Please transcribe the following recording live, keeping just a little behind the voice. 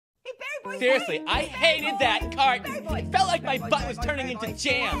Boys, Seriously, hey. I hated that carton. Berry Boys. It felt like my Berry butt Boys, was Berry turning Boys. into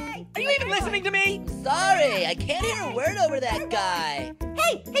jam. Hey, Are you even Berry listening to me? Sorry, I can't hear a word over that guy.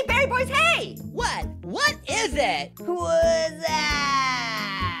 Hey, Berry Boys, hey! What? What is it? What's up?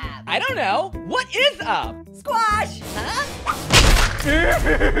 I don't know. What is up? Squash! Huh?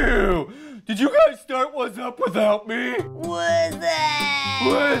 Ew! Did you guys start What's Up without me? What's up?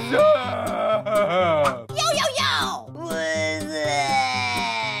 What's up? Yo, yo, yo! What's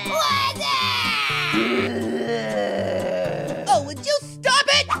up? Oh, would you stop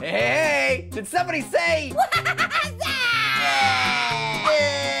it? Hey! Did somebody say?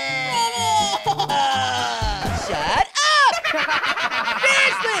 Shut up!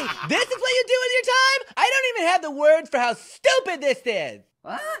 Seriously, this is what you do with your time? I don't even have the words for how stupid this is.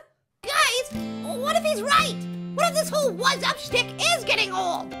 What? Guys, what if he's right? What if this whole What's Up shtick is getting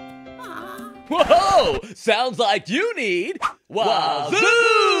old? Whoa! Sounds like you need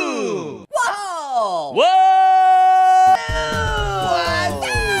WazZOOM! Whoa! Whoa!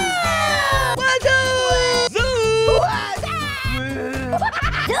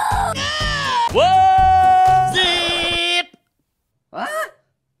 Whoa! Zip! What?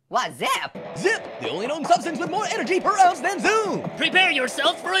 What, Zip? Zip, the only known substance with more energy per ounce than Zoom. Prepare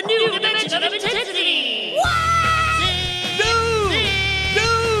yourself for a new dimension of intensity! Zoom!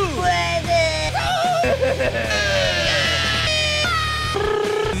 Zoom!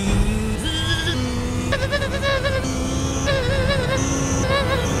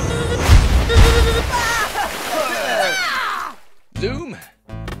 Zoom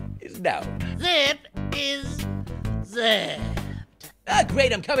is down. Zip is zipped. Ah,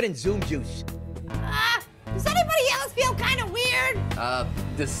 great, I'm covered in Zoom juice. Does anybody else feel kind of weird?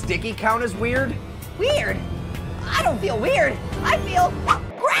 Does sticky count as weird? Weird? I don't feel weird. I feel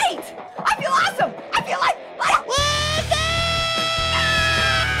great! I feel awesome! I feel like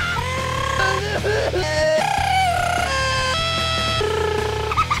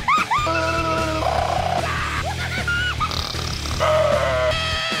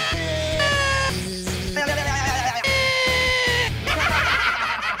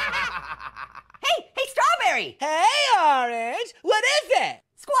Hey, Strawberry! Hey, Orange! What is it?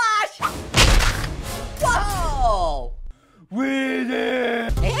 Squash! Whoa! With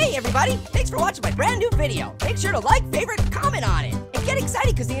it! Hey everybody, thanks for watching my brand new video. Make sure to like, favorite, and comment on it. And get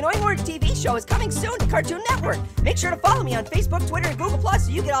excited because the Annoying Words TV show is coming soon to Cartoon Network. Make sure to follow me on Facebook, Twitter, and Google+,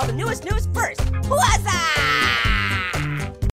 so you get all the newest news first. What's up?